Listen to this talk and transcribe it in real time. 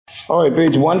All right,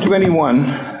 page 121.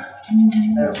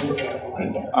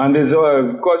 And there's,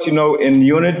 of course, you know, in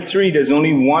Unit 3, there's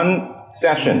only one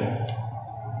session.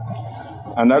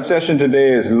 And that session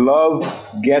today is Love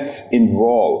Gets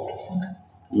Involved.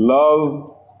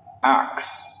 Love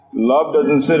acts. Love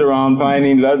doesn't sit around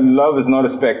pining. Love is not a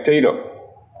spectator.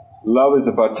 Love is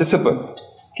a participant.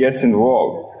 Gets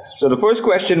involved. So the first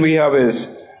question we have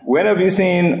is, when have you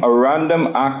seen a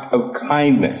random act of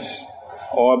kindness?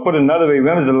 Or put another way,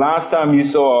 when was the last time you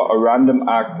saw a random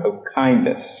act of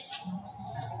kindness?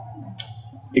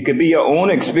 It could be your own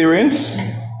experience,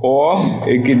 or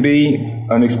it could be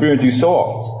an experience you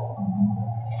saw.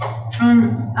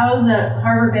 I was at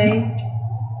Harbor Bay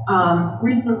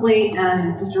recently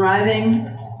and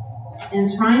driving and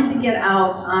trying to get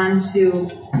out onto,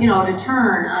 to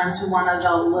turn onto one of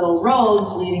the little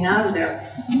roads leading out of there.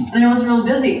 And it was really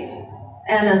busy.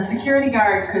 And a security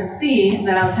guard could see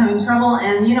that I was having trouble,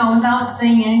 and, without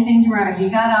saying anything to her, he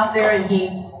got out there and he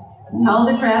held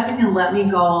the traffic and let me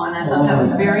go, and I thought that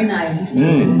was very nice.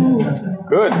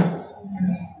 Good.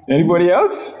 Anybody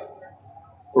else?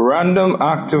 Random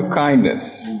act of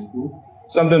kindness.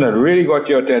 Something that really got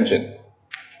your attention.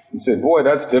 You said, boy,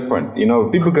 that's different. If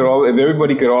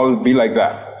everybody could all be like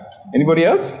that. Anybody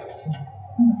else?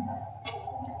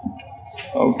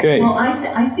 Okay. Well,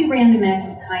 I see random acts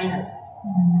of kindness.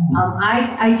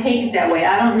 I take it that way.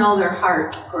 I don't know their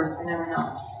hearts, of course, you never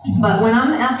know. But when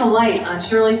I'm at the light on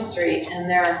Shirley Street and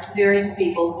there are various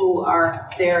people who are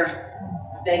there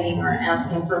begging or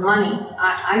asking for money,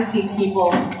 I see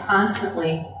people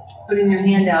constantly putting their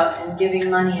hand out and giving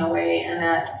money away, and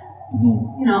that,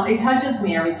 it touches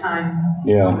me every time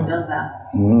someone does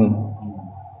that.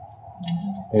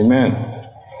 Amen.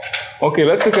 Okay,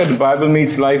 let's look at the Bible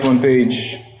Meets Life on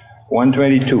page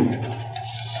 122.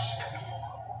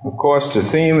 Of course, the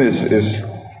theme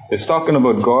is talking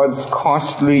about God's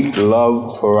costly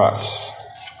love for us.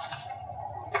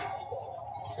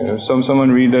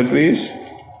 Someone read that, please.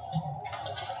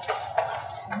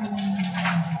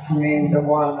 You mean the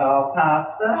one, our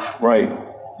pastor? Right.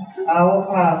 Our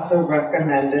pastor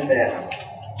recommended it.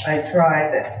 I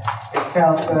tried it. It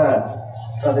felt good,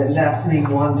 but it left me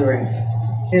wondering.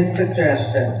 His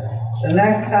suggestion: the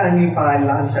next time you buy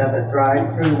lunch at a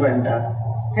drive-thru window,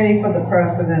 pay for the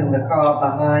person in the car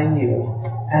behind you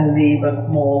and leave a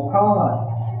small card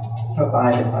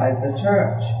provided by the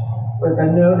church with a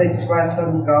note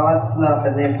expressing God's love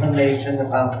and information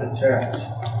about the church.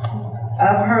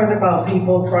 I've heard about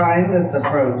people trying this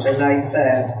approach, and I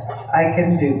said, I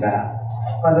can do that.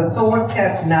 But the thought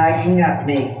kept nagging at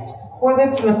me. What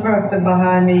if the person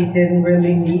behind me didn't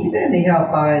really need any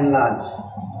help buying lunch,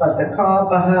 but the car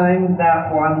behind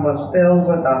that one was filled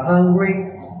with a hungry,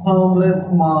 homeless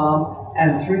mom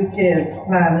and 3 kids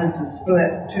planning to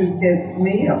split 2 kids'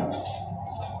 meals?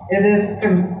 It is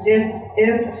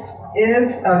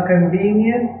a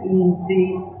convenient,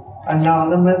 easy,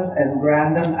 anonymous, and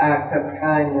random act of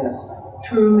kindness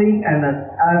truly an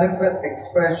adequate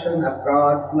expression of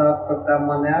God's love for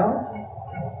someone else?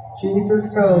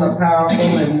 Jesus told a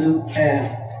parable in Luke 10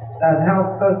 that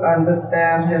helps us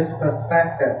understand his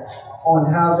perspective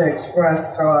on how to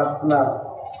express God's love.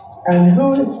 And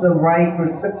who is the right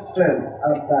recipient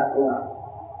of that love?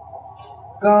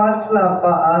 God's love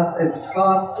for us is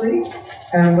costly,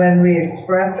 and when we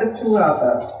express it to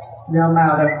others, no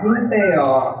matter who they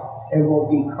are, it will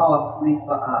be costly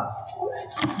for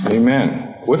us.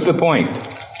 Amen. What's the point?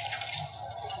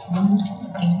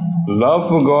 Love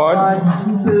for God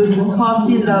includes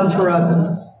costly love for others.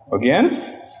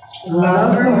 Again?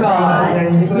 Love for God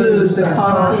includes the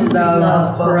costly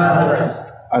love for others.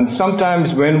 And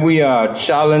sometimes when we are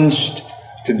challenged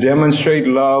to demonstrate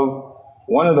love,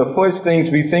 one of the first things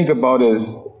we think about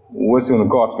is, what's it going to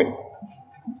cost me?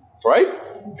 Right?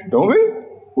 Don't we?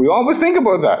 We always think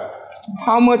about that.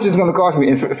 How much is it going to cost me?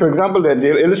 And for example,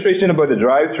 the illustration about the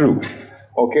drive-thru.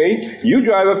 Okay? You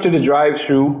drive up to the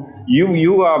drive-thru, you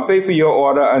pay for your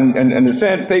order, and the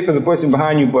same pay for the person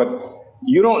behind you, but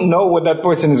you don't know what that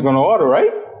person is going to order, right?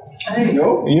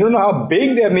 Nope. You don't know how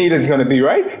big their meal is going to be,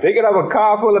 right? They could have a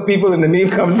car full of people and the meal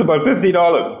comes to about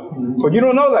 $50. But you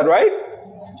don't know that, right?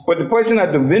 But the person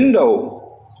at the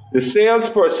window, the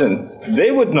salesperson, they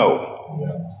would know.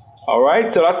 All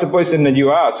right? So that's the person that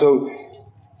you are. So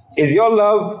is your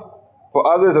love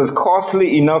for others as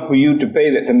costly enough for you to pay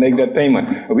that, to make that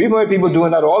payment? We've heard people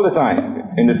doing that all the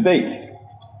time in the States.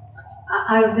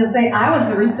 I was going to say, I was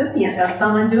the recipient of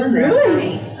someone doing that for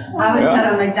me. I was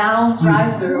at a McDonald's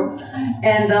drive-thru,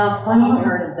 and the funny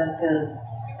part of this is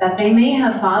that they may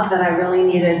have thought that I really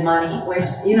needed money, which,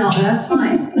 that's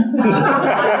fine.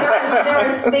 There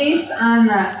was space on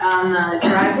the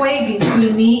driveway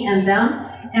between me and them,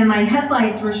 and my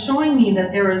headlights were showing me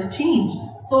that there was change.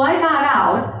 So I got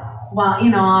out while,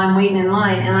 I'm waiting in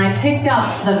line, and I picked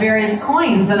up the various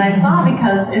coins that I saw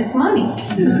because it's money.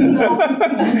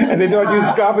 And they thought you'd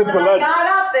scrap it for When I lunch. got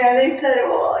up there, they said,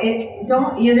 well, it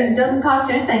doesn't cost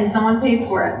you anything. Someone paid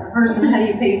for it. The person ahead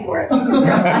of you paid for it.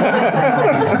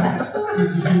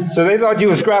 So they thought you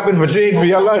were scrapping for change for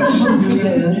your lunch.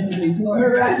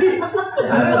 Right.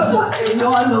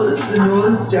 I noticed the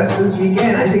news just this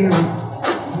weekend. I think it was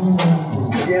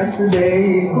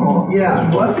yesterday. It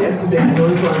was yesterday. I know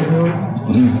it was on the news.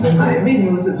 The Miami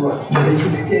news it was.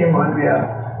 It came on where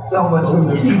someone from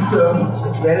the pizza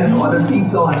went and ordered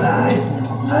pizza online.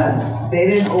 And they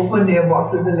didn't open their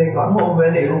box until they got home.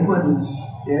 When they opened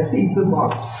their pizza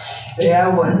box, there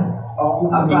was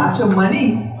a batch of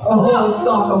money. A whole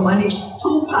stock of money,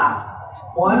 2 packs.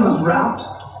 One was wrapped.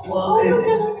 One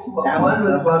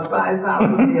was about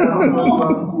 5,000. The other one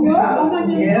was about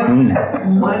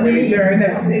money.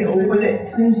 They opened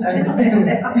it, and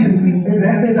it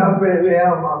ended up where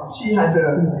she had to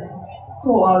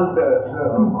call the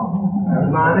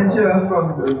manager from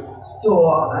the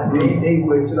store, and they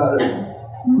worked it out.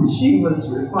 She was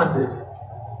refunded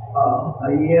a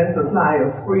year's supply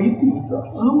of free pizza.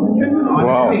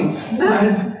 Wow.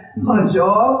 And her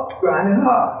job granted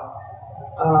her,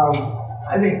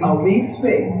 I think, a week's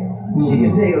pay. She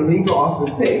can take a week off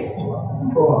with pay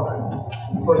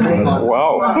for doing that.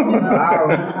 Wow.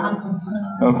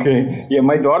 Okay. Yeah,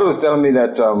 my daughter was telling me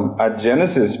that at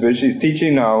Genesis, where she's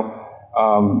teaching now,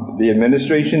 the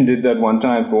administration did that one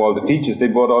time for all the teachers. They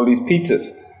bought all these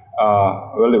pizzas.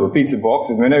 They were pizza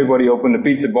boxes. When everybody opened the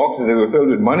pizza boxes, they were filled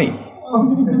with money.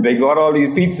 They got all these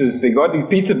pizzas, they got these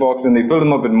pizza boxes and they filled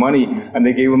them up with money and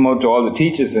they gave them out to all the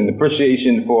teachers in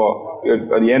appreciation for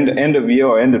the end of year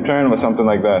or end of term or something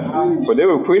like that. But they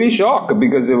were pretty shocked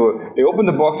because they opened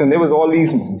the box and there was all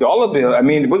these dollar bills. I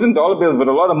mean, it wasn't dollar bills, but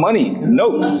a lot of money,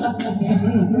 notes.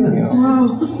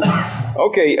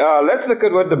 Okay, let's look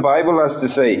at what the Bible has to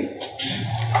say.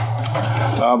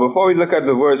 Before we look at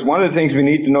the verse, one of the things we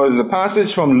need to know is the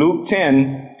passage from Luke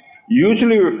 10,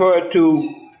 usually referred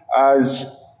to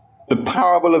as the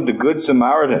parable of the Good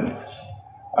Samaritan.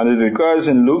 And it occurs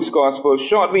in Luke's Gospel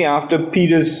shortly after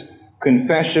Peter's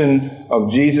confession of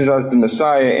Jesus as the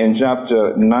Messiah in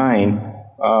chapter 9,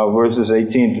 verses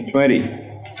 18 to 20.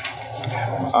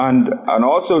 And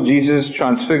also Jesus'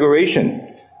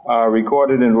 transfiguration,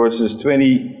 recorded in verses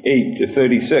 28 to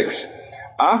 36.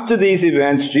 After these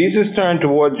events, Jesus turned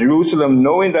toward Jerusalem,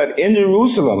 knowing that in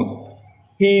Jerusalem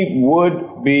he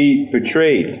would be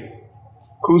betrayed,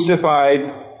 crucified,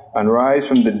 and rise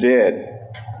from the dead.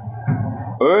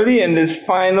 Early in this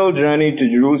final journey to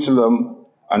Jerusalem,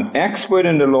 an expert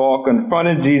in the law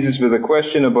confronted Jesus with a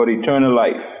question about eternal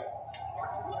life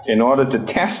in order to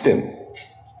test him.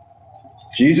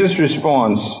 Jesus'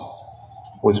 response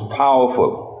was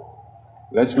powerful.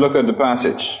 Let's look at the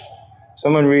passage.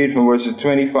 Someone read from verses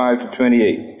 25 to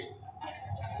 28.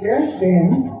 Just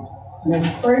then, an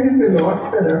expert in the law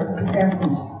stood up to test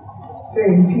him,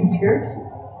 saying, "Teacher,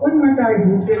 what must I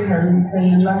do to inherit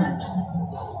eternal life?"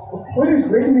 "What is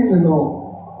written in the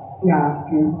law?" He asked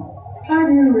him. "How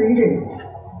do you read it?"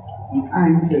 He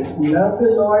answered, "Love the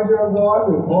Lord your God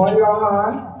with all your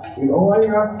heart, with all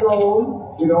your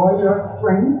soul, with all your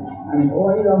strength, and with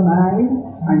all your mind,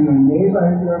 and your neighbor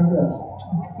as yourself."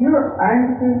 You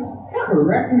answered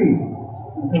correctly.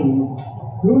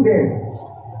 Do this,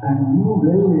 and you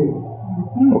will live.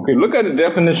 Okay, look at the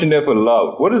definition there for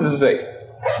love. What does it say?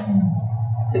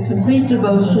 The complete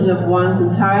devotion of one's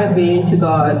entire being to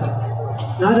God,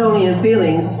 not only in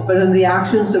feelings, but in the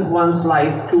actions of one's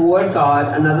life toward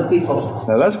God and other people.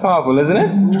 Now that's powerful, isn't it?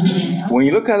 When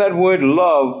you look at that word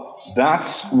love,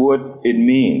 that's what it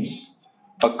means.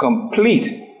 A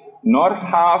complete, not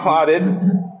half-hearted,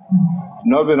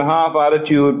 not with a half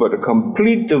attitude, but a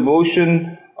complete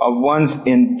devotion of one's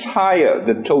entire,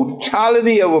 the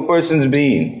totality of a person's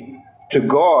being to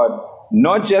God,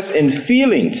 not just in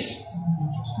feelings,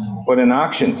 but in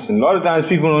actions. And a lot of times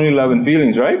people only love in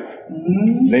feelings, right?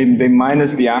 They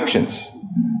minus the actions.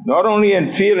 Not only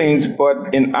in feelings,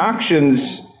 but in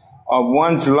actions of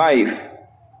one's life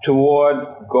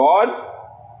toward God,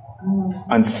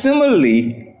 and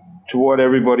similarly toward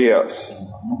everybody else.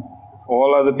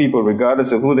 All other people,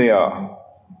 regardless of who they are.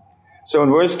 So in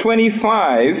verse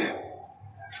 25,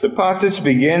 the passage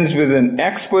begins with an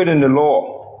expert in the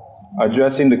law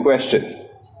addressing the question.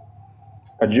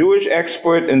 A Jewish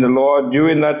expert in the law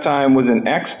during that time was an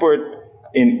expert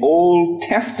in Old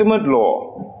Testament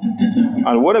law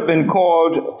and would have been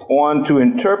called on to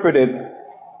interpret it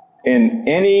in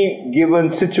any given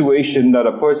situation that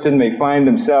a person may find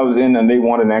themselves in and they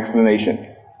want an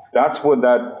explanation. That's what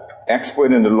that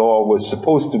expert in the law was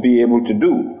supposed to be able to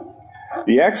do.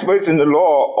 The experts in the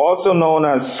law, also known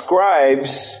as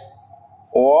scribes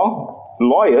or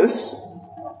lawyers,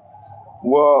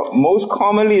 were most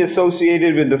commonly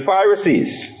associated with the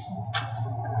Pharisees.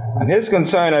 And his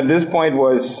concern at this point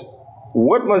was,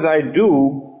 what must I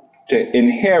do to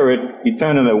inherit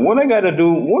eternal life? What I got to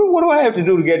do? What do I have to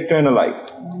do to get eternal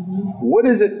life? What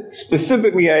is it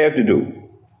specifically I have to do?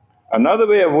 Another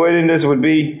way of wording this would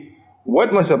be,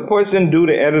 what must a person do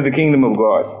to enter the kingdom of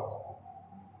God?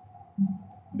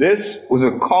 This was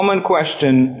a common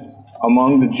question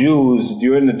among the Jews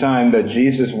during the time that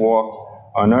Jesus walked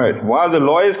on earth. While the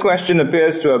lawyer's question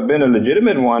appears to have been a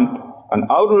legitimate one, and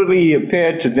outwardly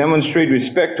appeared to demonstrate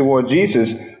respect toward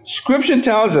Jesus, Scripture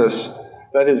tells us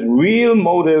that his real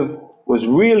motive was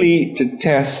really to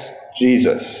test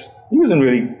Jesus. He wasn't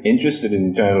really interested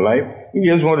in eternal life. He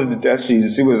just wanted to test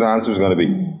Jesus, see what his answer was going to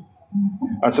be.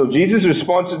 And so Jesus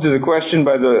responded to the question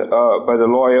by the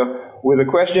lawyer with a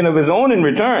question of his own in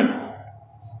return.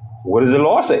 What does the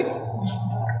law say?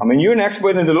 I mean, you're an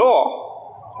expert in the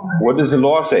law. What does the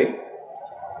law say?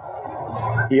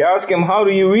 He asked him, how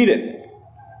do you read it?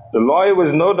 The lawyer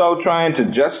was no doubt trying to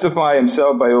justify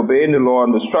himself by obeying the law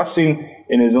and was trusting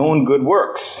in his own good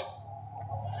works.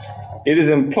 It is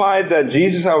implied that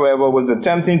Jesus, however, was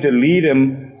attempting to lead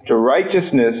him to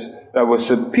righteousness that was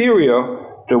superior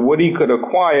to what he could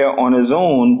acquire on his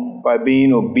own by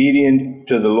being obedient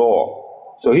to the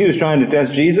law. So he was trying to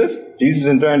test Jesus. Jesus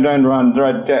in turn turned around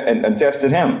and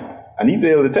tested him. And he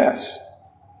failed the test.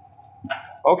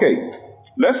 Okay,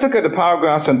 let's look at the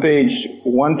paragraphs on page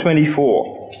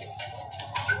 124.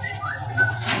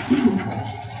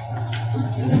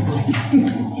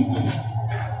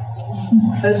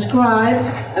 A scribe,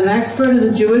 an expert in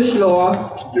the Jewish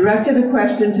law, directed a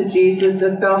question to Jesus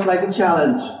that felt like a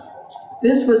challenge.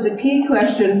 This was a key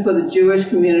question for the Jewish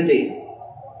community.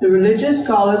 The religious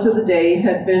scholars of the day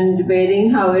had been debating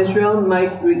how Israel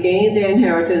might regain their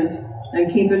inheritance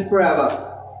and keep it forever.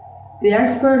 The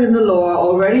expert in the law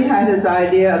already had his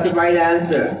idea of the right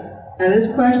answer, and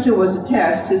his question was a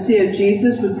test to see if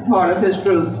Jesus was a part of his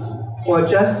group or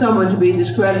just someone to be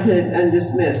discredited and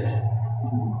dismissed.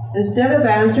 Instead of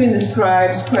answering the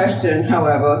scribe's question,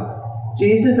 however,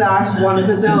 Jesus asked one of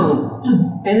his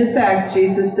own. In effect,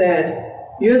 Jesus said,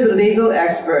 "You're the legal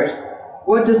expert.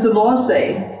 What does the law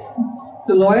say?"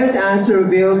 The lawyer's answer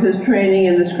revealed his training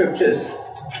in the scriptures.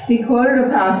 He quoted a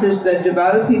passage that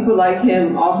devout people like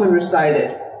him often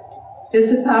recited.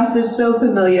 It's a passage so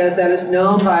familiar that it's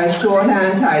known by a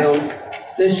shorthand titled,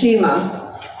 the Shema.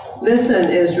 Listen,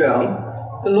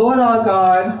 Israel. The Lord our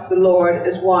God, the Lord,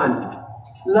 is one.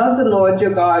 Love the Lord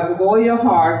your God with all your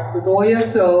heart, with all your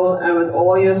soul, and with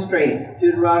all your strength.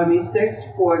 Deuteronomy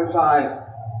 6:4-5.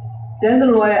 Then the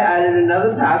lawyer added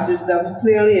another passage that was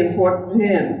clearly important to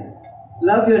him.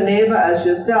 Love your neighbor as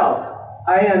yourself.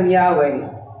 I am Yahweh.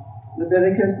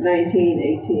 Leviticus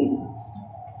 19:18.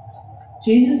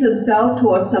 Jesus himself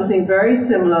taught something very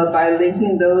similar by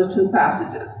linking those two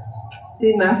passages.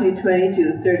 See Matthew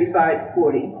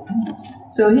 22:35-40.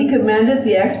 So he commended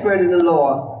the expert in the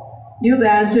law. You've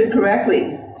answered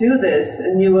correctly. Do this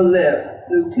and you will live.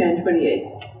 Luke 10:28.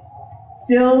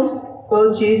 Still,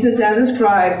 both Jesus and the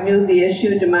scribe knew the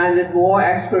issue demanded more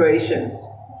exploration.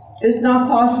 It's not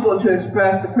possible to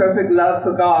express the perfect love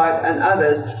for God and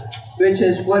others, which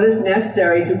is what is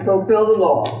necessary to fulfill the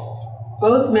law.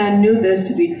 Both men knew this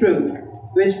to be true,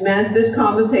 which meant this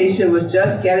conversation was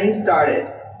just getting started.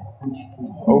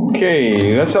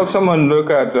 Okay, let's have someone look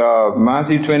at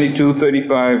Matthew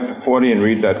 22:35-40 and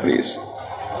read that, please.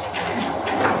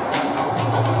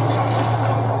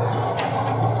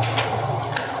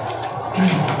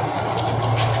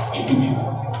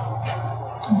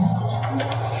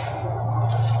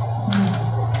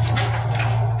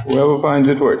 Whoever finds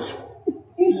it works.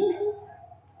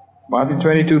 Matthew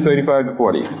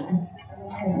 22:35-40.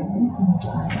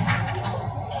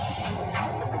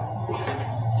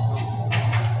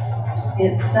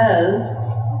 It says,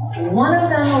 one of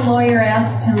them, a lawyer,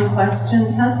 asked him a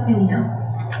question, testing him.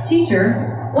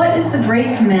 Teacher, what is the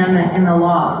great commandment in the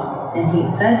law? And he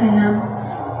said to him,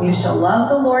 you shall love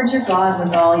the Lord your God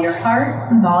with all your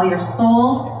heart, with all your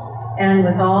soul, and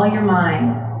with all your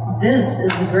mind. This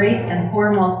is the great and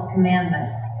foremost commandment.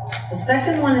 The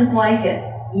second one is like it.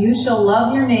 You shall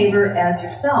love your neighbor as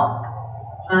yourself.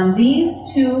 On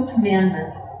these two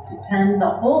commandments depend the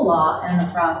whole law and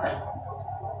the prophets.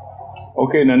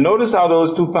 Okay, now notice how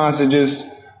those two passages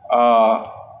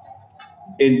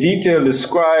in detail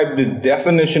describe the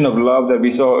definition of love that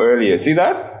we saw earlier. See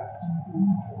that?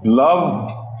 Love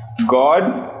God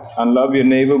and love your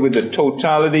neighbor with the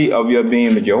totality of your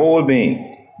being, with your whole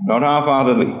being, not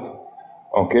half-heartedly.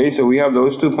 Okay, so we have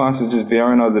those two passages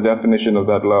bearing out the definition of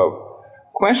that love.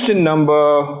 Question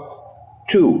number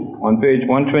 2 on page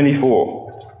 124.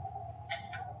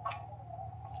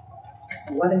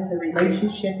 What is the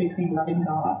relationship between loving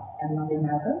God and loving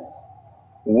others?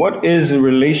 What is the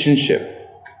relationship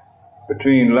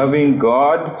between loving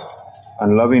God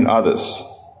and loving others?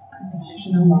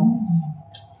 Unconditional love.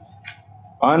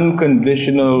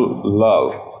 Unconditional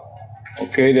love.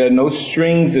 Okay, there are no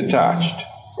strings attached,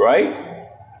 right?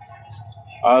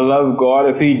 I love God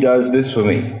if He does this for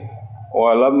me.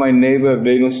 Or I love my neighbor if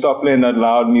they don't stop playing that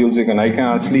loud music and I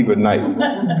can't sleep at night.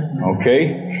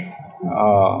 Okay?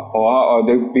 Or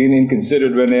they're being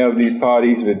inconsiderate when they have these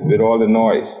parties with all the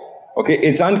noise. Okay,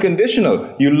 it's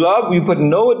unconditional. You love, you put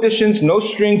no additions, no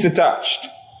strings attached.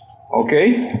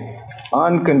 Okay?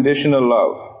 Unconditional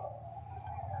love.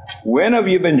 When have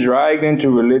you been dragged into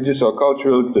religious or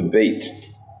cultural debate?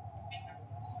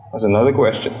 That's another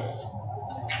question.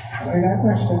 Where's that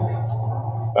question?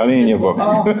 That ain't in your book.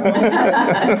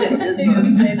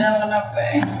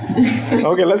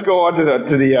 Okay, let's go on to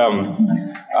the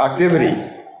activity.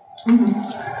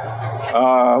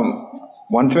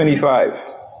 125.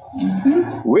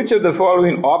 Which of the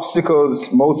following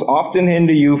obstacles most often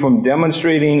hinder you from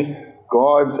demonstrating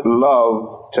God's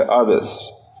love to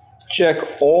others? Check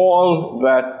all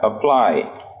that apply.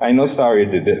 I know Starry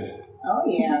did this. Oh,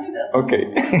 yeah.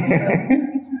 Okay.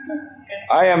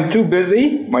 I am too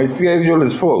busy. My schedule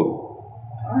is full.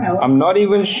 I'm not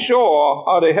even sure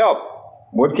how to help.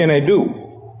 What can I do?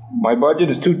 My budget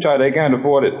is too tight. I can't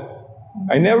afford it.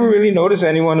 I never really notice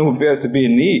anyone who appears to be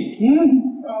in need.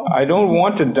 I don't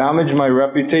want to damage my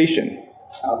reputation.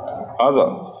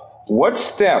 What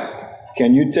step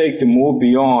can you take to move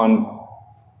beyond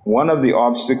one of the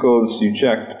obstacles you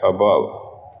checked above?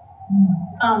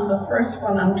 The first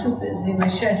one, I'm too busy. My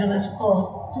schedule is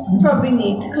full. Probably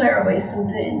need to clear away some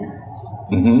things.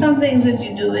 Some things that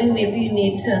you're doing, maybe you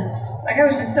need to, like I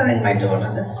was just telling my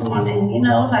daughter this morning,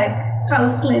 like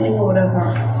house cleaning or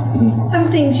whatever. Some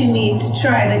things you need to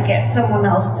try to get someone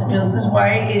else to do, because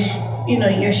why is,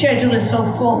 your schedule is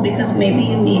so full, because maybe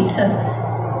you need to,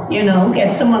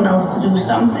 get someone else to do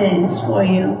some things for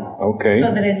you. Okay.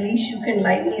 So that at least you can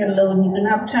lighten your load and you can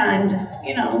have time to,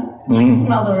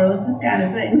 smell the roses kind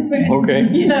of thing. Okay.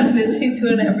 You're not busy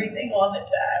doing everything all the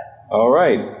time. All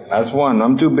right. That's one.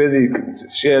 I'm too busy.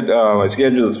 My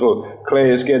schedule is full. Clear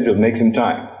your schedule. Make some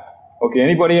time. Okay.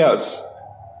 Anybody else?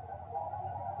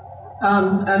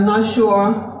 I'm not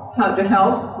sure how to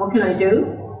help. What can I do?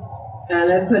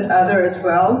 And I put other as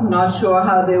well. Not sure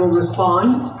how they will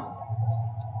respond.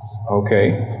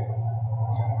 Okay.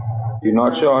 You're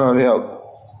not sure how to help.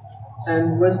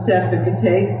 And what step it could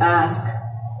take? Ask.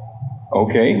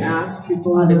 Okay. Ask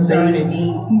people what the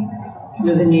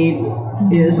need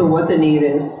is or what the need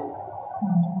is.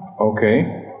 Okay.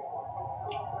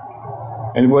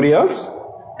 Anybody else?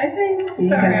 I think,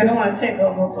 sorry, I don't want to take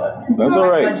over, but that's all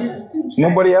right.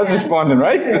 Nobody else responding,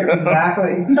 right?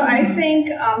 Exactly. So I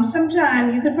think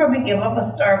sometime you could probably give up a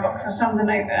Starbucks or something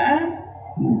like that.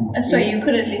 So you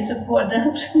could at least afford to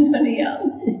help somebody else.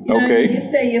 Okay. You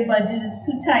say your budget is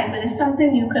too tight, but it's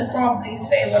something you could probably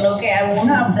say, well, okay, I won't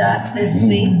have that this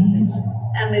week,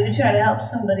 and maybe try to help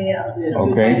somebody else.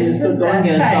 Okay. You're still going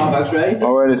against Starbucks, right?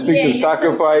 All right. It speaks of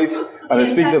sacrifice, and it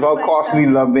speaks of how costly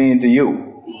love being to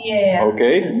you. Yeah.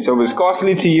 Okay. So if it's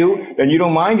costly to you, then you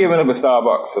don't mind giving up a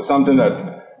Starbucks or something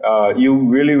that you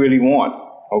really, really want.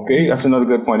 Okay. That's another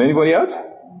good point. Anybody else?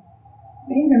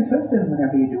 Being consistent in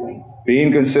whatever you're doing.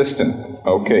 Being consistent.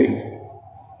 Okay.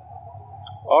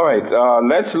 All right.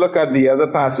 Let's look at the other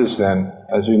passage then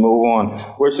as we move on,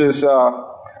 which is,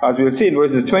 as we'll see in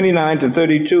verses 29 to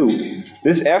 32.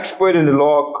 This expert in the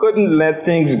law couldn't let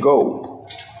things go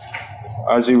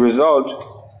as a result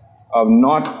of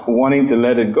not wanting to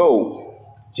let it go.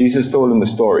 Jesus told him a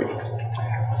story.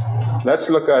 Let's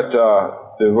look at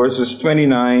the verses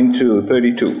 29 to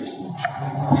 32.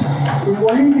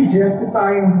 Wanting to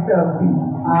justify himself, he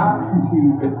asked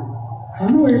Jesus,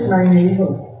 "Who is my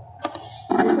neighbor?"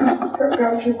 Jesus took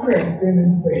up the question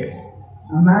and said,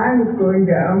 "A man was going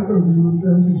down from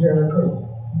Jerusalem to Jericho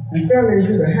and fell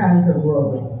into the hands of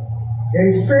robbers. They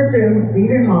stripped him,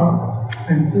 beat him up,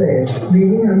 and fled,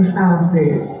 leaving him half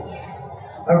dead.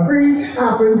 A priest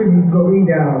happened to be going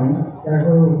down that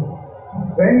road.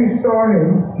 When he saw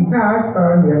him, he passed by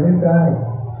on the other side.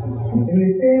 In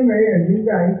the same way, a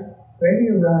Levite, when he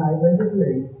arrived at the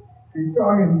place and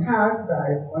saw him pass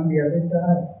by on the other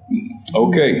side."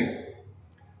 Okay.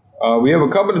 We have a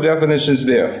couple of definitions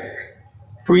there.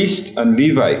 priest and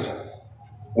Levite.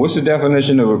 What's the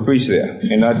definition of a priest there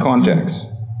in that context?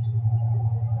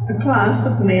 A class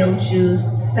of male Jews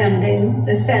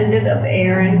descended of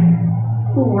Aaron,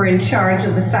 who were in charge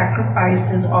of the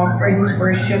sacrifices, offerings,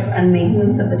 worship, and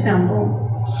maintenance of the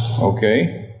temple.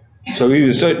 Okay. So he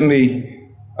was certainly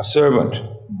a servant.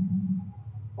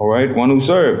 All right, one who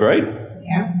served, right?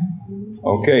 Yeah.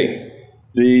 Okay.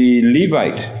 The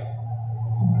Levite.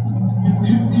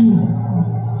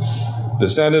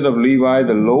 Descendant of Levi,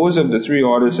 the lowest of the three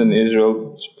orders in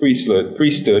Israel's priesthood,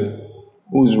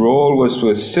 whose role was to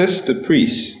assist the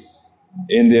priests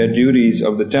in their duties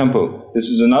of the temple. This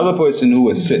is another person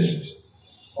who assists.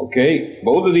 Okay?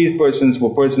 Both of these persons were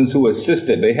persons who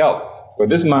assisted, they helped. But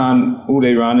this man who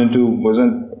they ran into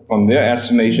wasn't, from their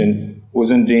estimation,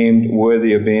 wasn't deemed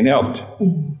worthy of being helped.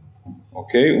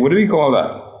 Okay? What do we call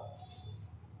that?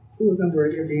 Who wasn't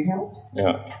worthy of being helped?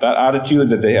 Yeah, that attitude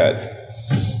that they had.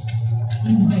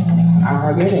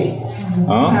 Arrogant.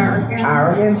 Huh?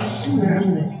 Arrogant.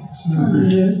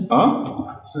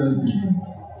 Huh?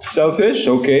 Selfish,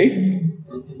 okay.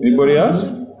 Anybody else?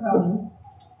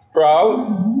 Proud.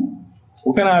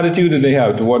 What kind of attitude did they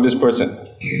have toward this person? Huh?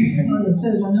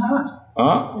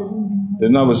 They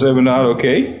didn't have a servant heart,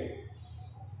 okay.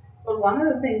 But one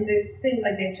of the things, they seem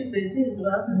like they're too busy as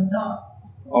well to stop.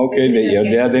 Okay,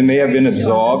 they may have been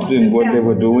absorbed in what they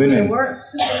were doing. And, well,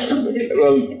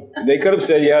 they could have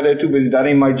said, yeah, they're too busy, that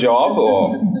ain't my job,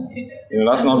 or,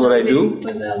 that's not what I do.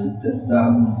 For them to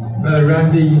stop.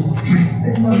 Randy,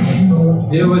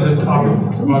 there was a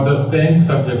topic about the same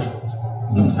subject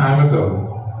some time ago.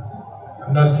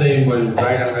 I'm not saying what is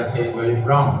right, I'm not saying what is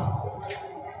wrong.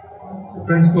 The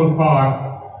principal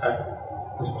part that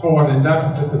was taught in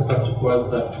that particular subject was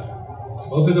that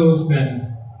both of those men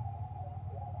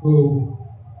who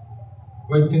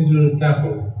went into the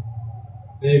temple,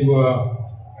 they were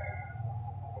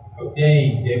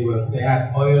ordained, they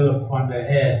had oil upon their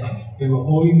head, they were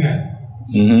holy men.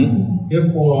 Mm-hmm.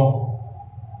 Therefore,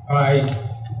 by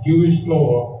Jewish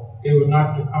law, they were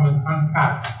not to come in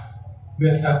contact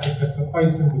with that particular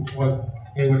person because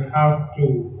they would have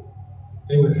to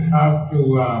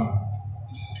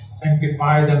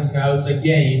sanctify themselves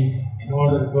again in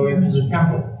order to go into the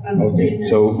temple. Okay,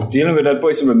 so dealing with that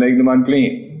person would make them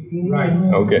unclean. Right.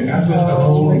 Okay. That was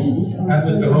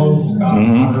the whole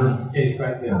case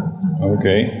right there.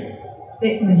 Okay.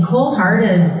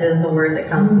 Cold-hearted is a word that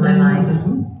comes to my mind.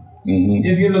 Mm-hmm.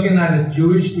 If you're looking at the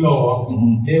Jewish law,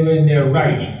 they were in their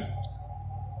rights.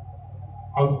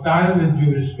 Outside of the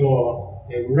Jewish law,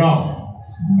 they were wrong.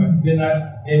 But they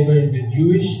were in the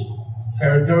Jewish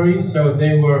territory, so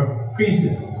they were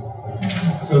priests.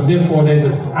 So therefore, they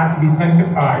had to be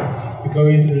sanctified to go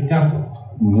into the temple.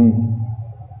 Mm-hmm.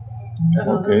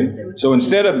 Okay. So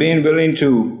instead of being willing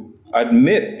to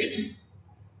admit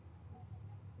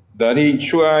that he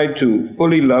tried to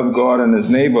fully love God and his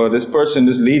neighbor, this person,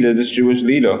 this leader, this Jewish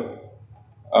leader,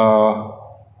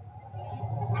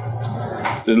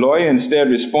 the lawyer instead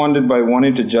responded by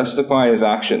wanting to justify his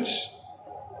actions.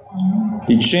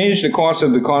 He changed the course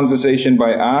of the conversation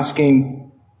by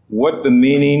asking what the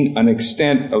meaning and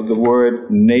extent of the word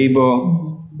neighbor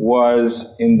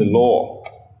was in the law.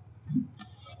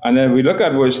 And then we look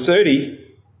at verse 30.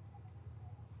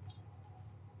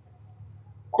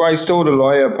 Christ told the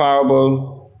lawyer a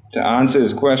parable to answer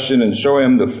his question and show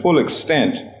him the full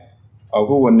extent of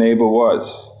who a neighbor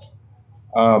was.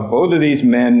 Both of these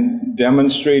men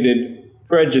demonstrated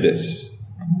prejudice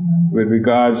with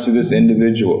regards to this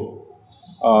individual.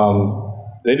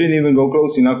 They didn't even go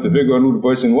close enough to figure out who the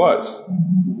person was.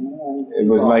 It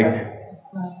was like,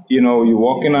 you're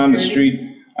walking on the street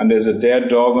and there's a dead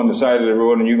dog on the side of the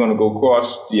road and you're going to go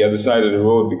across the other side of the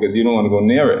road because you don't want to go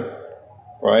near it,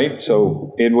 right?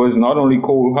 So it was not only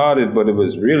cold-hearted, but it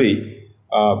was really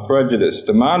prejudice.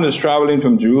 The man was traveling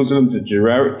from Jerusalem to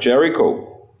Jericho.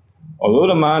 Although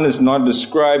the man is not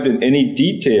described in any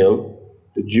detail,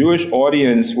 the Jewish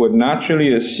audience would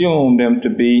naturally assume them to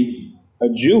be a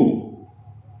Jew.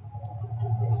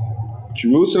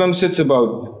 Jerusalem sits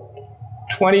about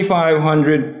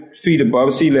 2,500 feet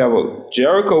above sea level.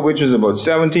 Jericho, which is about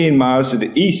 17 miles to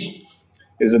the east,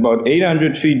 is about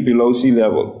 800 feet below sea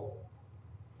level.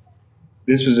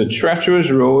 This was a treacherous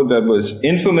road that was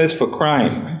infamous for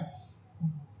crime.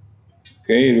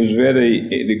 Okay, it was where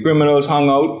the criminals hung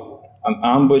out and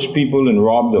ambushed people and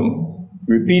robbed them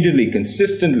repeatedly,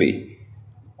 consistently.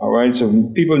 All right, so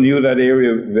people knew that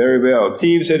area very well.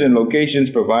 Thieves hid in locations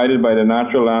provided by the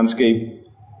natural landscape,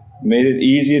 made it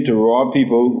easier to rob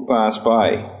people who passed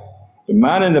by. The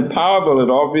man in the parable had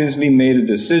obviously made a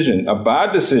decision, a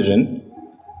bad decision,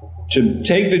 to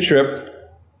take the trip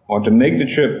or to make the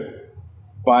trip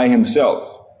by himself.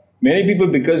 Many people,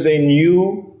 because they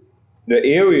knew the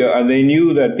area and they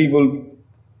knew that people,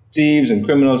 thieves and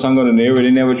criminals hung out in the area,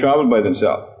 they never traveled by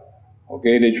themselves.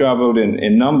 Okay, they traveled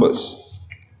in numbers.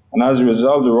 And as a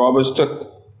result, the robbers took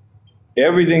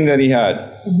everything that he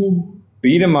had,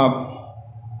 beat him up,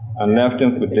 and left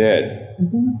him for dead.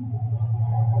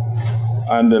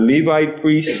 And the Levite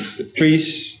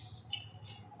priests,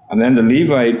 and then the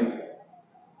Levite,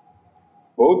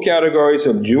 both categories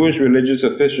of Jewish religious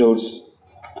officials,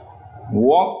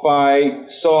 walked by,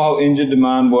 saw how injured the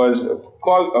man was. Of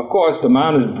course, the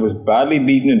man was badly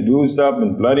beaten and bruised up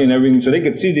and bloody and everything, so they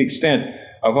could see the extent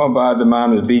of how bad the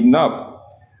man was beaten up.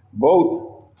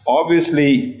 Both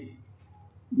obviously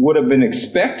would have been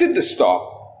expected to stop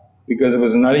because it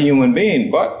was another human being,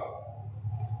 but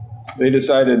they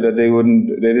decided that they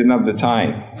didn't have the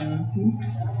time.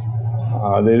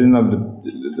 They didn't have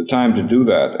the time to do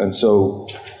that, and so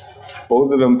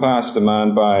both of them passed the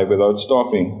man by without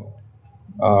stopping.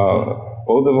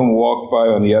 Both of them walked by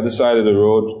on the other side of the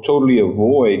road, totally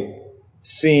avoid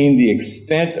seeing the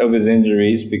extent of his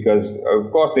injuries because,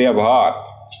 of course, they have a heart.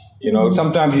 You know,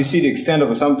 sometimes you see the extent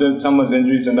of someone's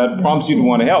injuries, and that prompts you to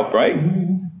want to help, right?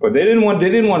 But they didn't want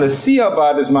to see how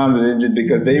bad this man was injured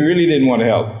because they really didn't want to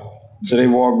help. So they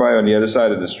walked by on the other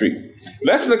side of the street.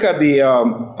 Let's look at the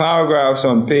paragraphs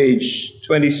on page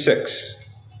 26.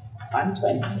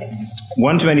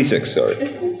 126, sorry.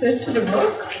 This is it to the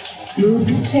book? Luke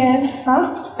 10,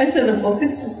 huh? I said the book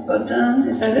is just about done.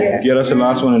 Is that it? Yeah, that's the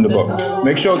last one in the book.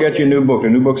 Make sure you get your new book. The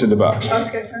new book's at the back.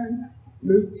 Okay, thanks.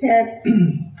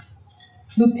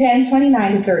 Luke 10,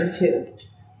 29 to 32.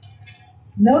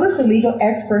 Notice the legal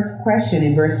expert's question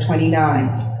in verse 29.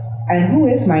 And who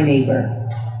is my neighbor?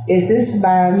 Is this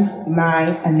man's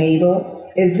mine a neighbor?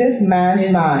 Is this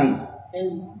man's mine?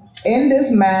 In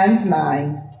this man's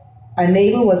mind, a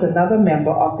neighbor was another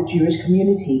member of the Jewish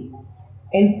community.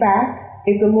 In fact,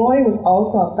 if the lawyer was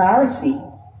also a Pharisee,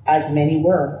 as many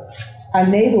were, a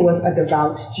neighbor was a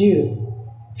devout Jew,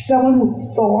 someone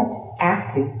who thought,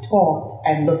 acted, talked,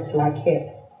 and looked like him.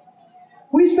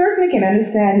 We certainly can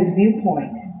understand his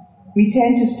viewpoint. We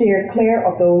tend to steer clear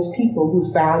of those people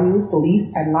whose values,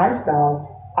 beliefs, and lifestyles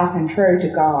are contrary to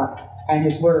God and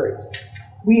his word.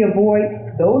 We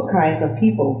avoid those kinds of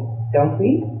people, don't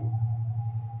we?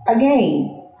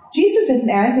 Again, Jesus didn't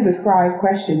answer the scribe's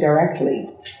question directly.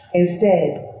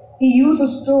 Instead, he used a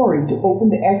story to open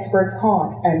the expert's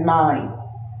heart and mind.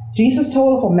 Jesus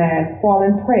told of a man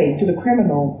fallen prey to the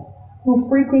criminals who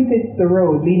frequented the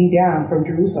road leading down from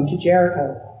Jerusalem to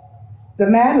Jericho. The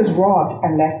man was robbed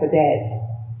and left for dead.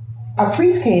 A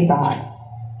priest came by.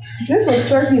 This was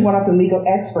certainly one of the legal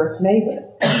expert's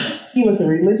neighbors. He was a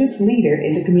religious leader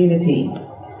in the community.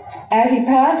 As he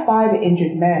passed by the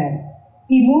injured man,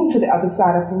 he moved to the other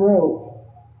side of the road.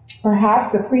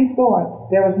 Perhaps the priest thought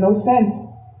there was no sense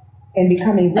in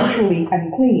becoming ritually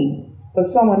unclean for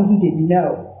someone he didn't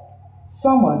know,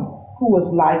 someone who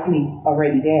was likely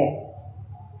already dead.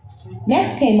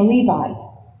 Next came a Levite,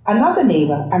 another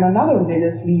neighbor and another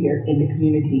religious leader in the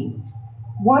community,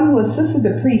 one who assisted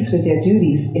the priests with their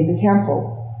duties in the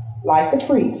temple. Like the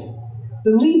priest,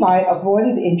 the Levite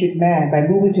avoided the injured man by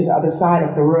moving to the other side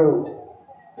of the road.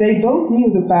 They both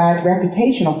knew the bad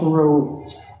reputation of the road,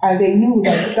 and they knew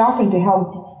that stopping to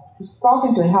help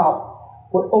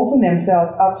would open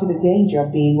themselves up to the danger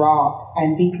of being robbed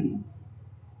and beaten.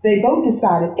 They both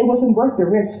decided it wasn't worth the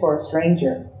risk for a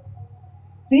stranger.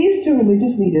 These two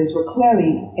religious leaders were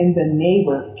clearly in the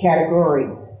neighbor category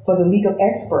for the legal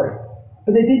expert,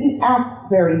 but they didn't act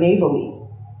very neighborly.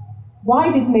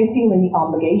 Why didn't they feel any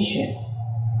obligation?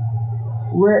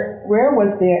 Where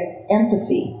was their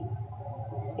empathy?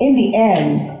 In the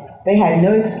end, they had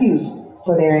no excuse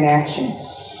for their inaction.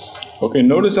 Okay,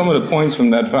 notice some of the points from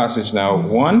that passage now.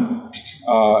 One,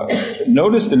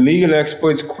 notice the legal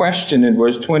expert's question in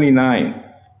verse 29.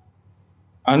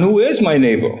 And who is my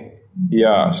neighbor? He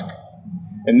asked.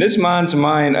 In this man's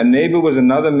mind, a neighbor was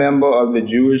another member of the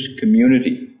Jewish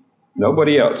community,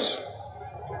 nobody else.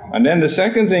 And then the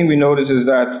second thing we notice is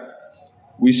that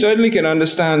we certainly can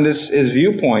understand his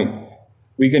viewpoint.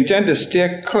 We can tend to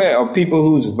steer clear of people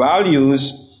whose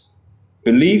values,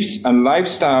 beliefs, and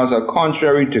lifestyles are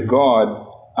contrary to God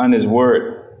and his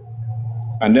word.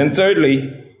 And then thirdly,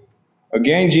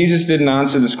 again, Jesus didn't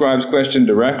answer the scribe's question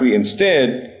directly.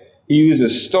 Instead, he used a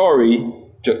story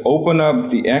to open up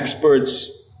the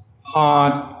expert's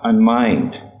heart and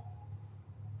mind.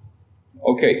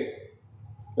 Okay,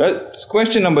 that's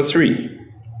question number 3.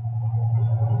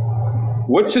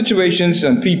 What situations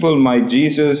and people might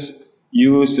Jesus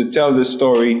use to tell this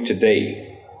story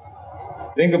today?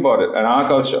 Think about it, in our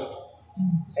culture.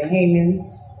 The Hamans.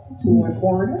 to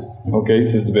inform us? Okay,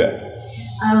 Sister Beth.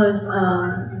 I was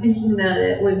thinking that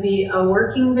it would be a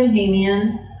working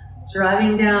Bahamian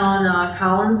driving down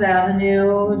Collins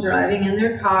Avenue, driving in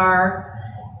their car,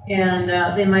 and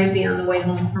they might be on the way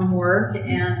home from work,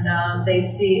 and they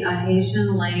see a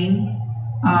Haitian laying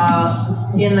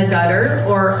in the gutter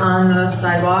or on the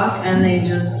sidewalk, and they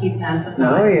just keep passing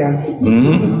by. Oh, yeah.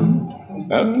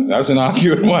 Mm-hmm. That's an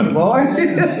accurate one. Boy.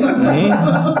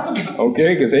 Mm-hmm.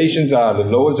 Okay, because Haitians are the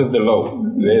lowest of the low.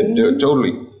 They're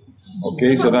totally.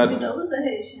 Okay, so that. You know, it was a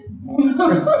Haitian.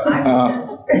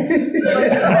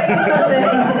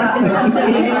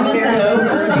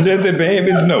 The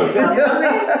Bahamians know.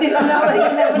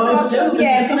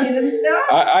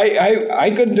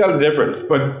 I couldn't tell the difference,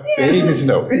 but Bahamians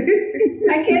know.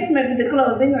 I guess maybe the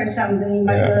clothing or something you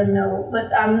might not know.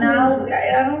 But now,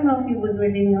 I don't know if you would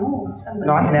really know somebody.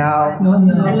 Not now.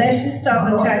 Unless you stop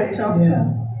and try to talk to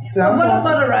them. But what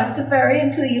about a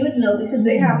Rastafarian too? You would know because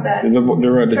they have that. The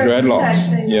dreadlocks.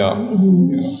 Yeah.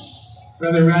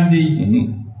 Brother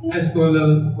Randy, let's go a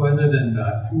little further than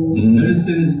that. Let us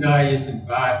say this guy is in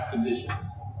bad condition.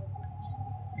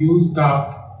 You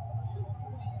stop,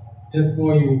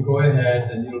 therefore you go ahead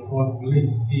and you'll call the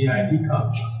police. CID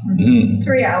comes.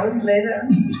 3 hours later.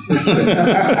 You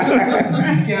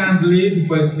can't believe the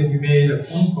person if you made a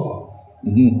phone call.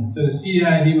 So the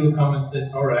CID will come and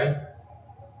says, all right,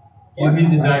 give me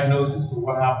the diagnosis of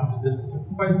what happened to this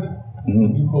particular person.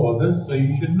 You called us, so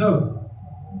you should know.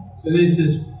 So this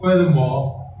is,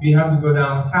 furthermore, we have to go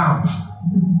downtown. So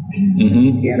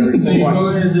you go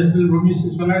into this little room, you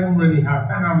say, well, I don't really have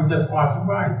time, I was just passing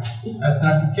by. That's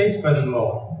not the case by the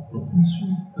law.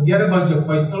 Forget about your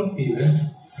personal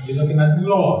feelings, and you're looking at the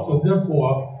law. So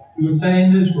therefore, you will stay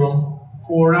in this room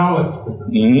 4 hours.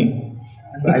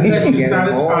 Unless you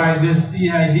satisfy this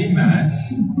CID man,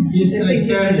 he's going to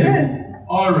tell you,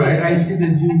 all right, I see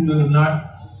that you will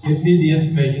not give me the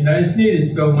information that is needed,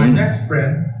 so my next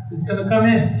friend is going to come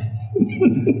in.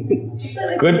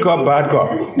 Good cop, bad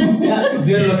cop. If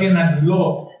you're looking at the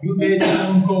law, you made a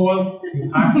phone call,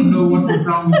 you have to know what was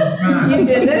wrong with this man. You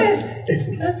did it.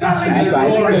 That's why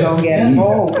people don't get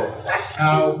involved.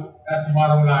 Now, that's the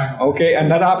bottom line. Okay,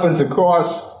 and that happens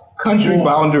across country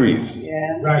boundaries.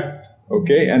 Yes. Right.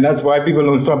 Okay, and that's why people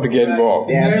don't stop to get involved.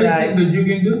 That's There is right. things that you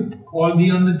can do. Call the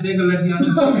undertaker, let the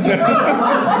undertaker.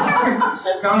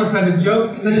 Sounds like a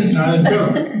joke, but it's not a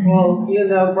joke. Well, you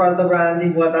know, Brother Randy,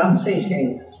 what I'm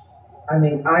thinking, I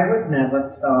mean, I would never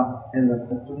stop in a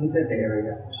secluded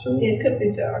area for sure. It could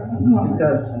be dark.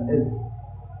 Because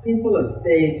people are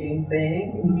staging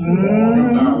things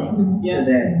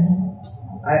today.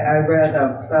 I read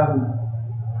of some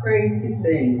crazy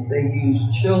things. They use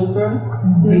children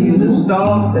for you to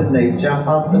stop, and they jump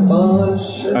out the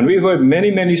bush. And we've heard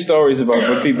many stories about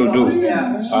what people do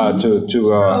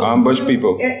to ambush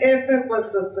people. If it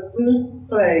was a secluded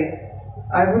place,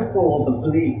 I would call the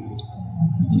police.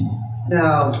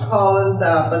 Now, Collins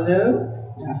Avenue,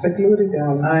 Secluded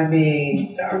down. I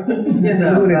mean, you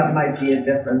know, that might be a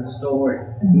different story.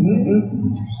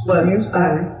 But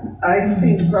I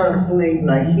think personally,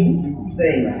 like he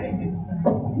thinks,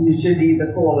 you should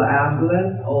either call the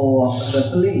ambulance or the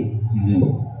police.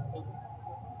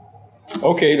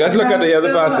 Okay, let's look at the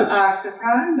other passage. Act of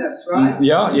kindness, right?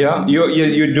 Yeah.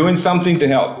 You're doing something to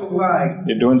help. Right.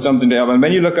 You're doing something to help. And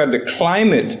when you look at the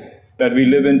climate that we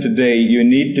live in today, you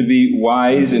need to be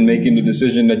wise in making the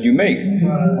decision that you make.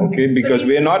 Okay, because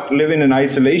we're not living in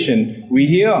isolation. We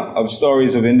hear of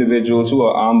stories of individuals who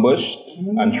are ambushed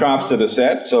and traps that are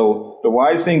set. So the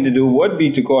wise thing to do would be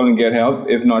to call and get help,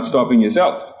 if not stopping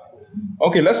yourself.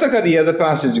 Okay, let's look at the other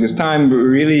passage because time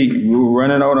really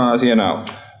running out on us here now.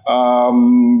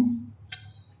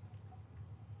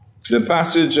 The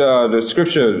passage, the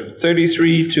scripture,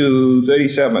 33 to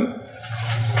 37.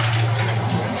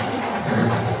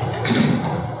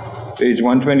 Page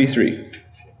 123.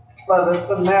 But a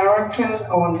Samaritan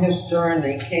on his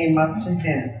journey came up to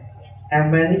him,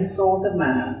 and when he saw the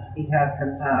man, he had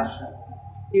compassion.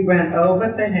 He went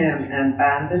over to him and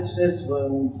bandaged his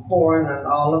wounds, pouring on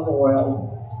olive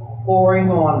oil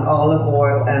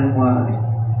and wine.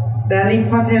 Then he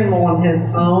put him on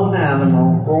his own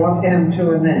animal, brought him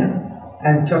to an inn,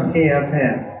 and took care of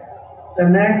him. The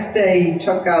next day he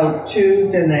took out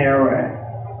 2 denarii,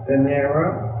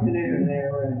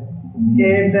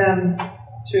 gave them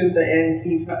to the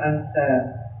innkeeper and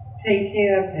said, "Take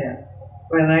care of him.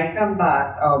 When I come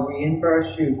back, I'll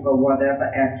reimburse you for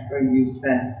whatever extra you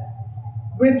spend."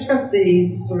 Which of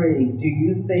these 3 do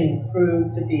you think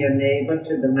proved to be a neighbor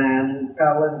to the man who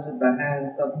fell into the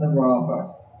hands of the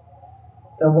robbers?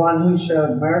 The one who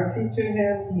showed mercy to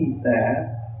him, he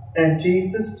said. And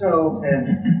Jesus told him,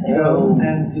 go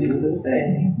and do the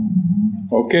same.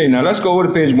 Okay, now let's go over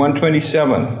to page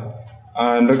 127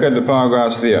 and look at the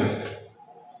paragraphs there.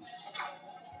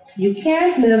 You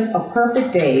can't live a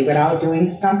perfect day without doing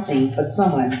something for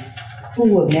someone who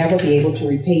will never be able to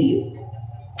repay you.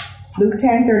 Luke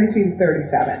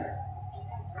 10:33-37.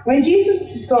 When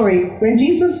Jesus'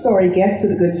 story gets to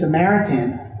the Good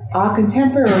Samaritan, our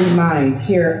contemporary minds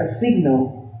hear a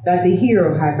signal that the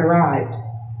hero has arrived.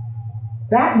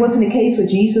 That wasn't the case for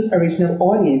Jesus' original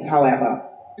audience, however.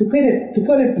 To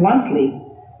put it bluntly,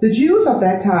 the Jews of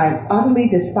that time utterly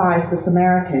despised the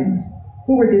Samaritans,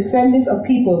 who were descendants of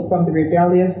people from the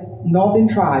rebellious northern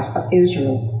tribes of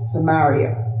Israel,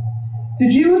 Samaria. The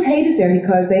Jews hated them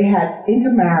because they had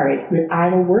intermarried with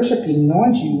idol-worshipping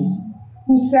non-Jews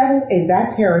who settled in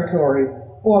that territory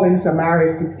following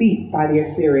Samaria's defeat by the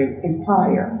Assyrian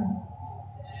Empire.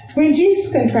 When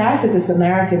Jesus contrasted the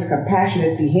Samaritan's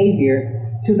compassionate behavior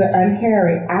to the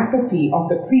uncaring apathy of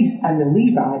the priest and the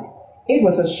Levite, it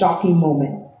was a shocking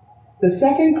moment. The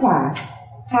second-class,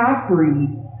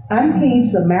 half-breed, unclean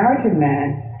Samaritan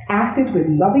man acted with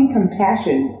loving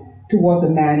compassion toward the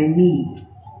man in need.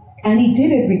 And he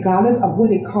did it regardless of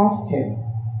what it cost him.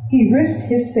 He risked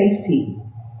his safety.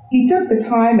 He took the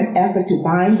time and effort to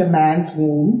bind the man's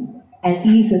wounds and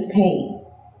ease his pain.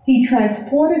 He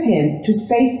transported him to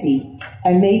safety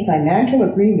and made financial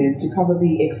agreements to cover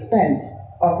the expense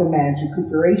of the man's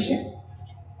recuperation.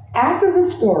 After the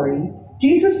story,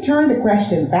 Jesus turned the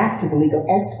question back to the legal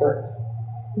expert.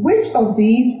 Which of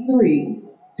these three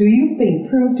do you think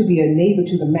proved to be a neighbor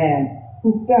to the man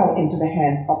who fell into the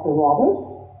hands of the robbers?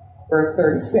 Verse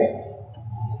 36.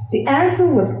 The answer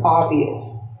was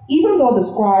obvious. Even though the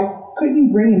scribe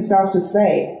couldn't bring himself to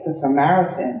say the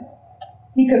Samaritan,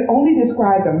 he could only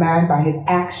describe the man by his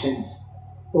actions,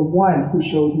 the one who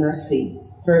showed mercy.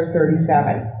 Verse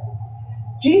 37.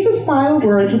 Jesus' final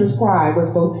word to the scribe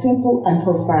was both simple and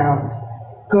profound.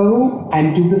 Go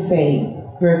and do the same.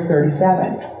 Verse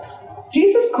 37.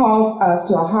 Jesus calls us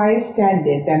to a higher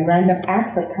standard than random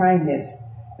acts of kindness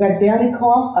that barely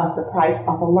cost us the price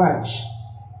of a lunch.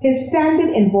 His standard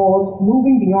involves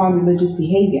moving beyond religious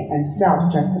behavior and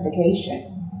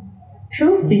self-justification.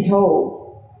 Truth be told,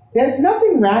 there's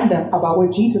nothing random about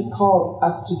what Jesus calls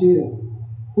us to do.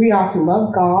 We are to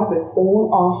love God with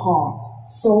all our heart,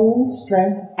 soul,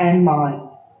 strength, and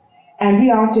mind. And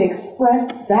we are to express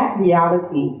that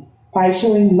reality by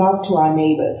showing love to our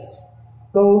neighbors,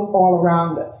 those all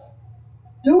around us.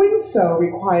 Doing so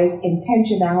requires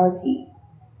intentionality.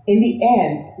 In the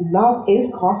end, love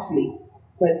is costly,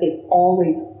 but it's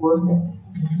always worth it.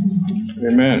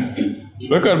 Amen.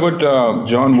 Look at what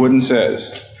John Wooden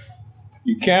says.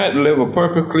 You can't live a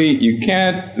perfect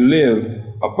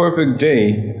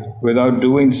day without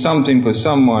doing something for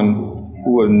someone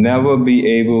who will never be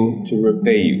able to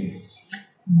repay you.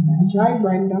 That's right,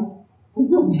 Brenda.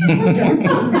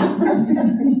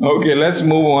 Okay, let's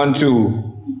move on to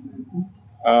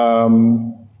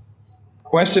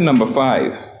question number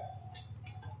 5.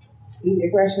 Is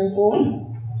there question 4?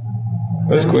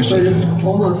 What's question?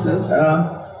 Almost. The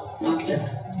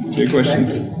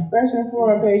question. Question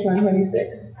 4 on page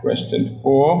 126. Question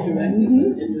 4.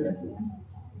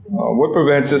 What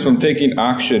prevents us from taking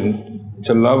action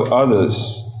to love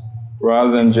others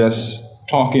rather than just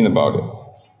talking about it?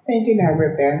 Thinking that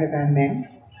we're better than them.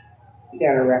 We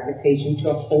got a reputation to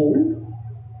uphold.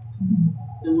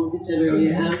 And what we said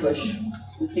earlier, ambush.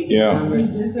 Yeah.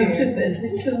 You're too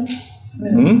busy too.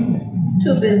 Hmm?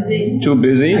 Too busy. Too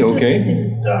busy? I'm Okay. too busy to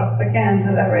stop. I can't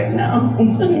do that right now.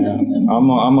 I'm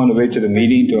on the way to a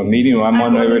meeting, or I'm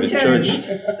on the way to church,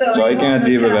 so I can't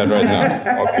deal with that right now.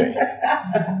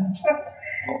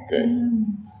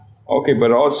 Okay,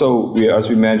 but also, as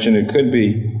we mentioned, it could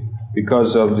be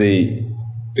because of the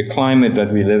climate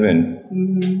that we live in,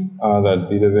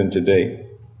 today.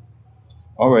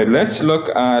 All right, let's look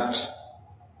at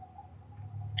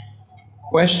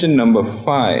question number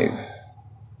 5.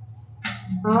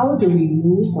 How do we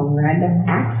move from random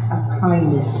acts of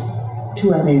kindness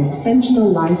to an intentional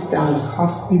lifestyle of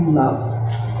costly love?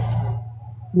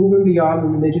 Moving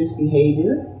beyond religious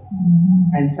behavior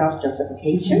and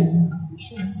self-justification.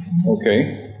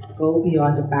 Okay. Go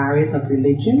beyond the barriers of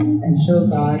religion and show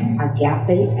God's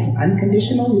agape and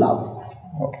unconditional love.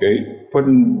 Okay.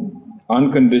 Putting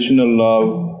unconditional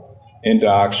love into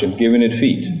action, giving it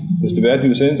feet. Sister Beth, you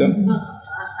were saying something?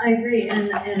 I agree,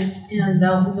 and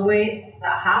the way, the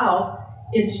how,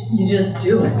 it's you just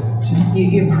do it.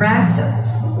 You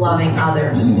practice loving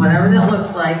others, whatever that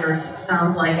looks like or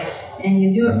sounds like, and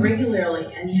you do it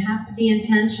regularly, and you have to be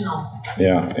intentional.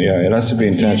 Yeah, it has to be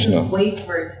intentional. You can't just wait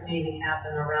for it to maybe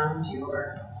happen around you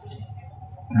or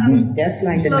Just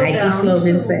like the slow Nike down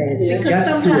slogan too. says, Because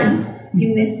just do it. sometimes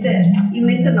you miss it. You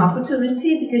miss an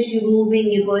opportunity because you're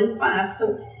moving, you're going fast.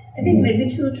 So I think maybe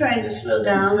too trying to slow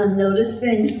down and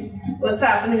noticing what's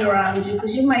happening around you,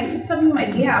 because something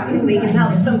might be happening where you can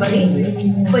help somebody,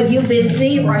 but you're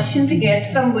busy rushing to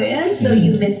get somewhere, and so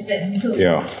you miss it too.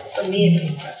 Yeah. For me, at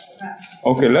least that's what happens.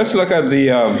 Okay, let's look at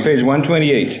the page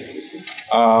 128.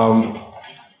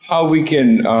 How we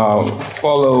can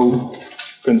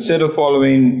consider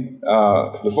following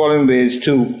the following ways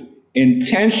to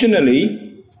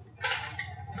intentionally,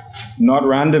 not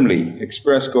randomly,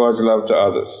 express God's love to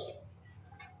others.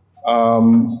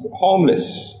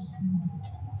 Homeless.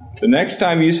 The next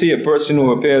time you see a person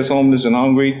who appears homeless and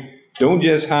hungry, don't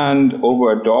just hand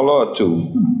over $1 or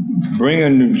 $2. Bring a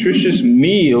nutritious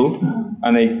meal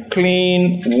and a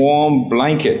clean, warm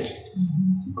blanket.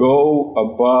 Go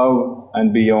above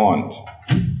and beyond.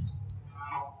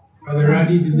 Brother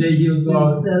Randy, today you'll go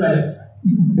out and sell it.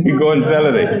 You go and sell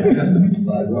it.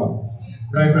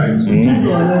 Right.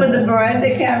 But the bread,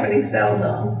 they can't really sell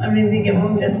though. I mean, they give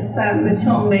them just a sandwich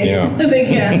homemade, Yeah. they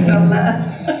can't sell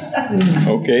that.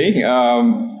 Okay,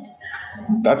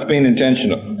 that's being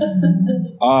intentional.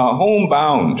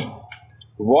 Homebound.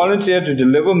 Volunteer to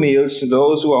deliver meals to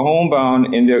those who are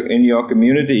homebound in your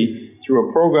community through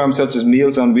a program such as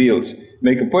Meals on Wheels.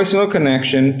 Make a personal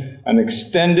connection, an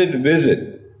extended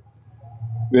visit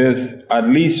with at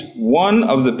least one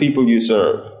of the people you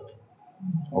serve.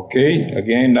 Okay,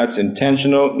 again, that's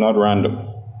intentional, not random.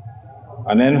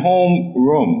 And then home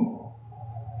room.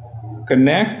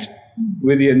 Connect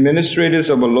with the administrators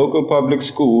of a local public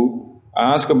school,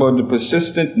 ask about the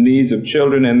persistent needs of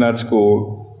children in that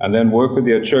school, and then work with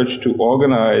your church to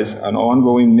organize an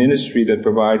ongoing ministry that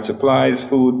provides supplies,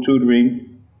 food, tutoring,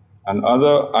 and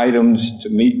other items to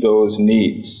meet those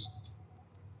needs.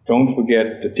 Don't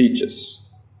forget the teachers.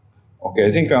 Okay,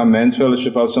 I think our men's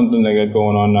fellowship has something like that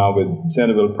going on now with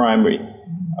Centerville Primary,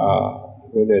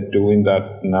 where they're doing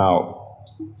that now.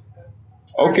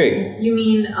 Okay. You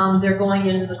mean they're going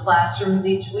into the classrooms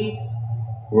each week?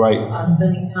 Right.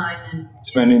 Spending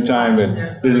time in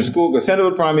there's a school, because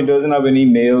Centerville Primary doesn't have any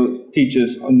male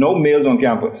teachers, no males on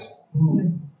campus.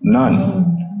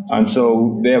 None. And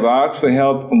so they have asked for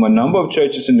help from a number of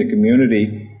churches in the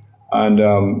community,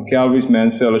 and Calvary's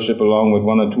Men's Fellowship, along with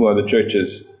one or two other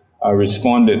churches,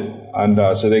 responded,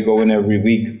 and so they go in every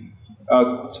week.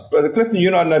 Brother Clifton,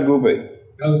 you're not in that group, eh?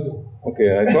 No, sir.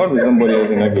 Okay, I thought it was somebody else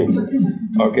in that group.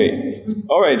 Okay.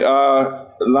 All right,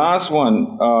 last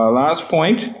one. Last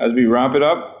point as we wrap it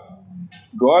up.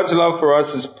 God's love for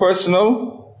us is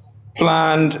personal,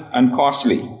 planned, and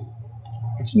costly.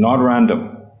 It's not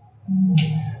random.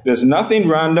 There's nothing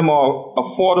random or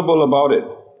affordable about it.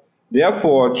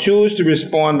 Therefore, choose to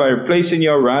respond by replacing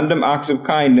your random acts of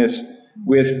kindness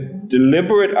with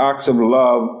deliberate acts of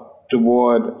love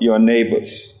toward your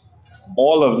neighbors.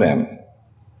 All of them.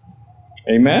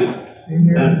 Amen?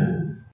 Amen.